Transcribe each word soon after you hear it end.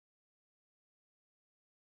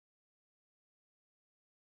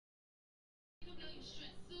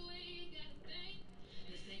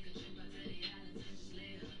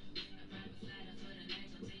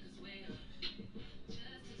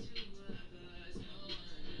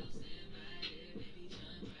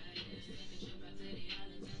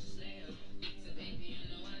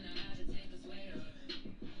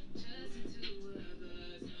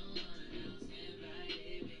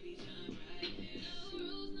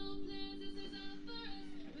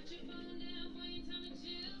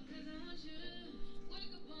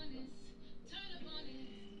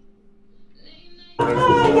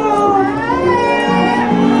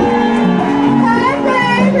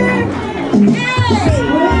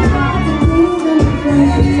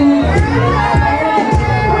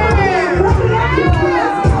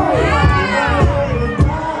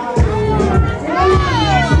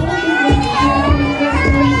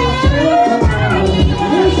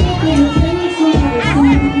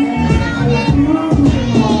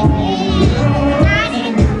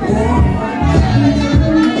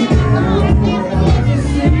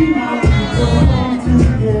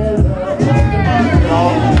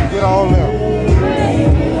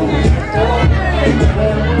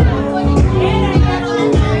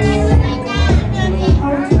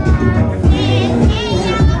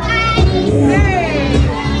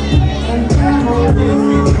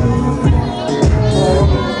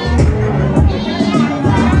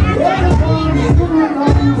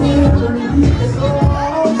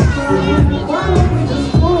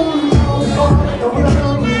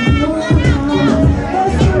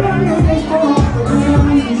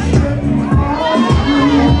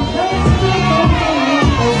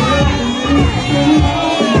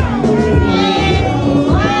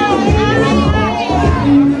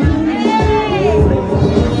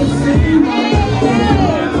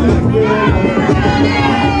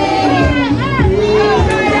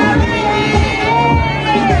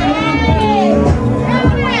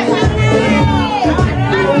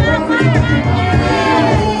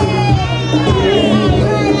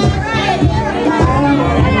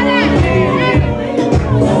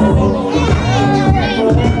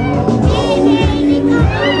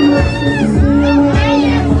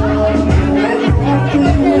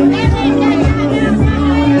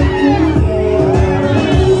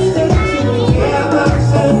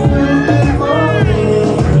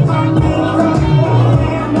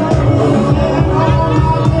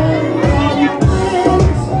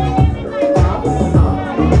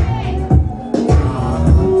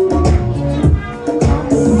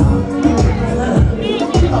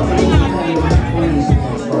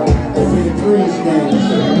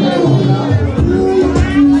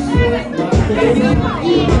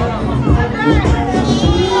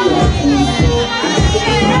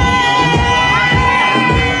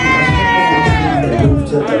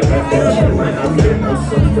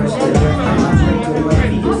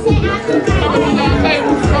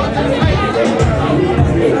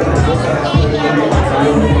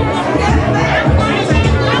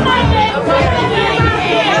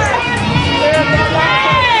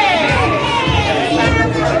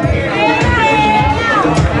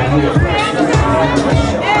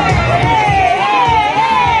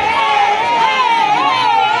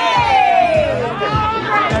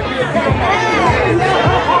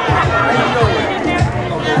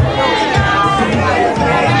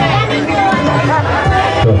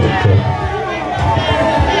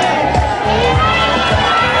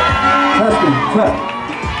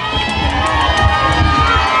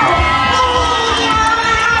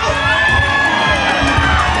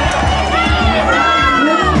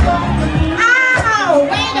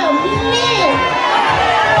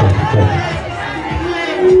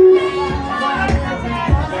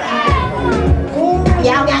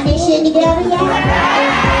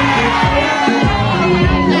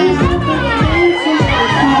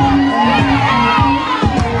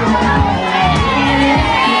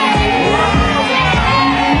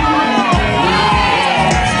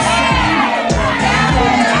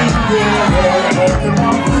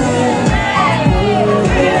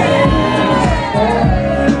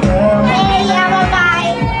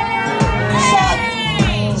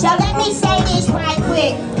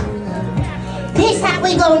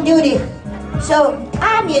So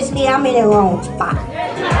obviously I'm in the wrong spot.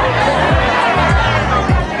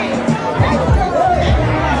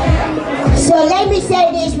 So let me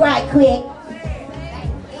say this right quick.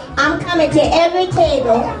 I'm coming to every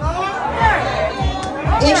table.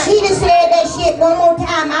 If she'd have said that shit one more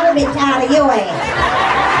time, I'd have been tired of your ass.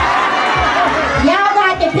 Y'all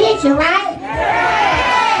got the picture, right?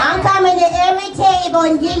 I'm coming to every table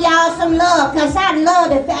and give y'all some love, because I love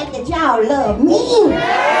the fact that y'all love me.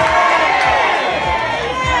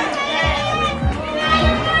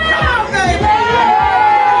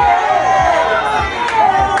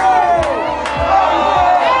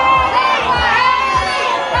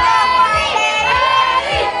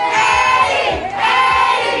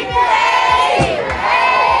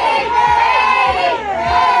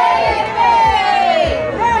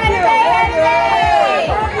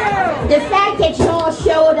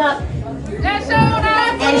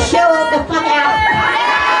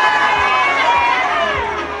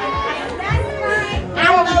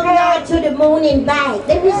 moon and bike.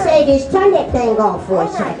 Let me say this. Turn that thing off for a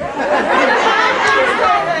second.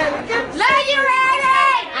 Love you,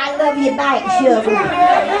 Ready! I love your bike, sugar.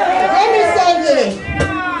 Let me say this.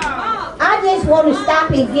 I just want to stop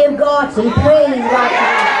and give God some praise right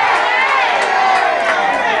now.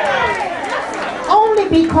 Only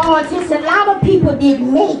because it's a lot of people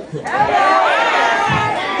didn't make it.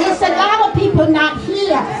 It's a lot of people not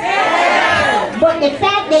here. But the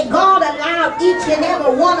fact that God allowed each and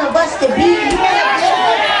every one of us to be here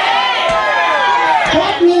today,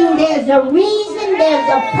 that means there's a reason, there's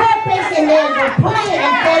a purpose, and there's a plan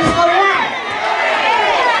for your life.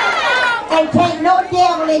 And can't no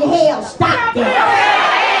devil in hell stop that.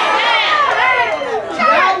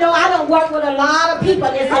 I know I don't work with a lot of people.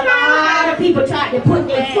 There's a lot of people trying to put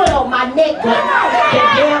their foot on my neck, but the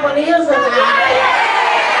devil is alive.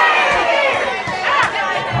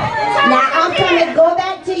 Now I'm going to go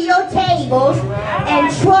back to your tables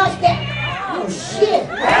and trust that. Oh shit.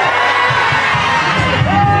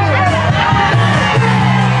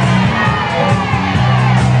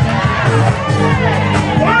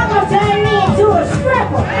 Y'all gonna turn me into a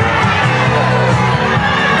stripper.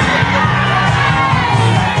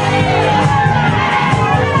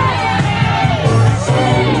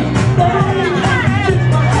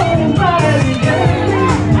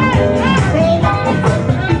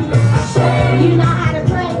 You know how to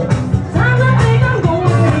play.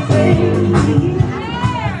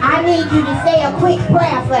 I need you to say a quick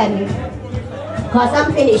prayer for me, cause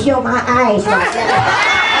I'm finna show my eyes right now.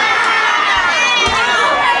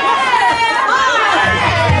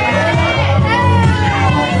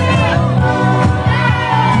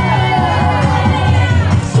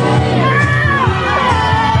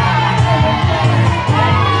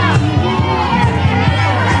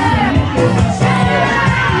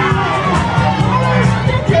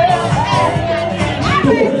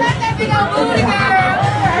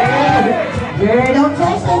 Girl, don't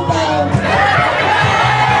touch that thing.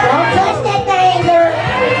 Don't touch that thing, girl.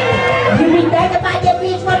 You be thinking about that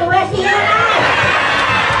bitch for the rest of your life.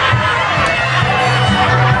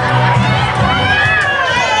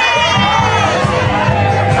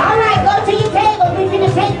 All right, go to your table. We're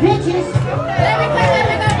gonna take pictures.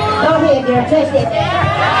 Go ahead, girl. Touch that thing.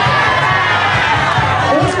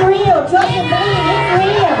 It's real. Trust me, it's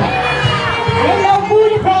real. Ain't no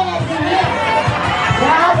booty pads in here.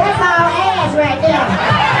 Y'all, that's all ass right there.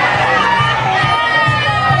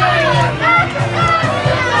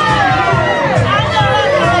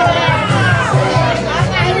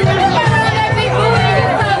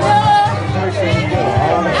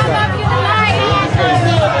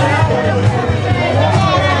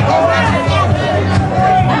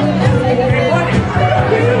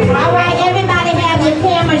 All right, everybody have your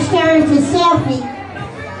cameras turned to selfie,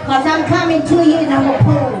 because I'm coming to you and I'm going to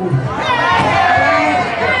pull.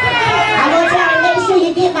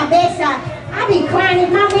 Get my best shot. I be crying if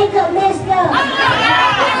my makeup messed up.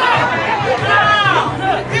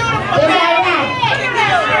 Is that right?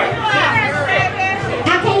 I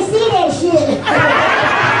can't see that shit.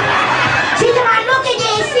 She said, I look at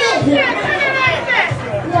that shit.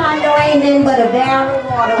 Y'all know ain't nothing but a barrel of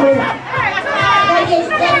water.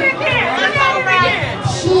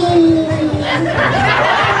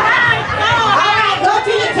 Alright, go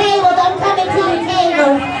to your table. I'm coming to your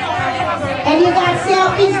table. And you got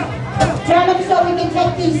selfies? Turn them so we can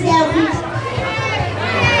take these selfies.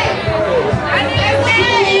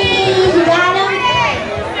 Cheese, you got them?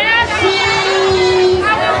 Cheese.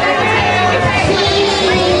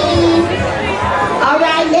 Cheese. All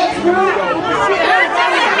right, next group.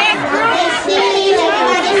 Cheese,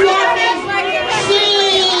 everybody selfies.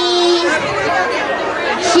 Cheese.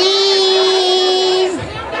 Cheese.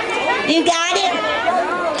 You got it?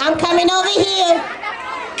 I'm coming over here.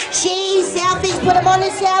 Cheese, selfies, put them on the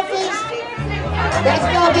selfies. Let's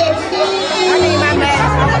go get cheese. I need my mask.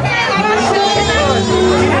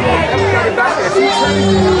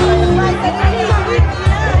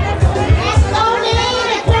 Let's go in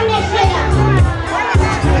and turn that shit up.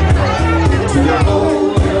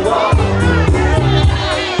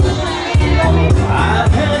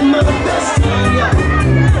 I've had my best time, yeah.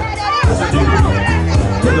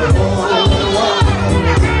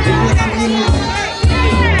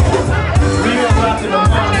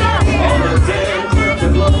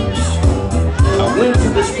 I went to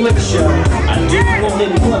this flick show. I didn't want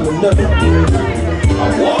anyone to know. I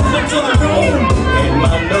walked into the room and my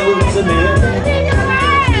nose in there.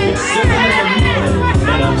 It's 7 in the morning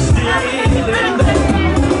and I'm still in there.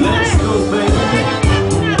 Let's go, baby,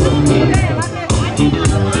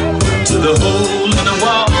 to the hole in the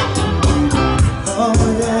wall. Oh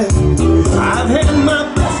yeah, I've had my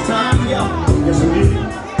best time, yeah.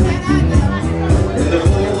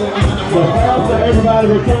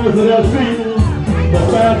 quickest of their feet, the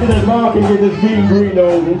faster that Mark can get this meat green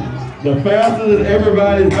over. The faster that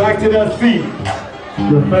everybody's back to their feet,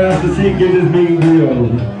 the faster she can get this meat green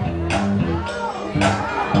over.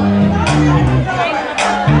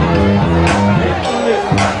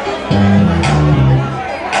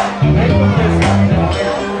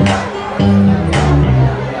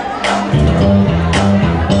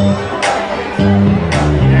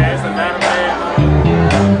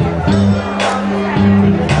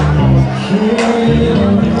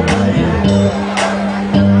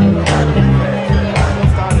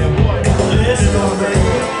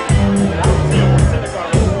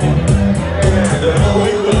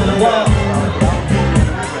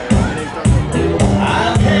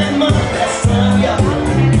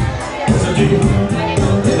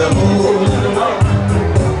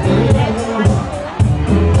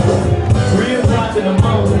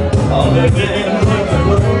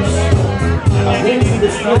 I went to the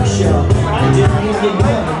smoke shop, I didn't even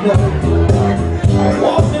want to know. I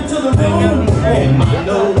walked into the room, and my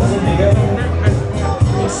nose in the air.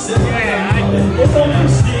 It's sitting there, if I'm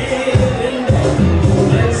still in there,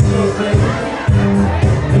 let's go baby.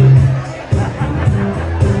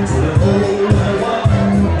 To the whole world.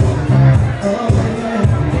 Oh yeah,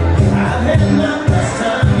 I've had my best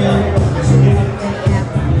time, y'all.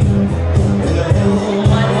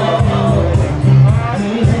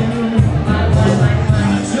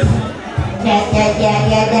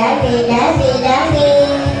 Daddy.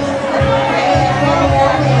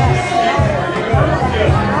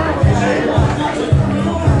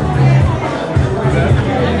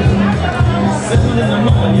 Seven in the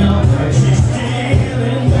morning, y'all.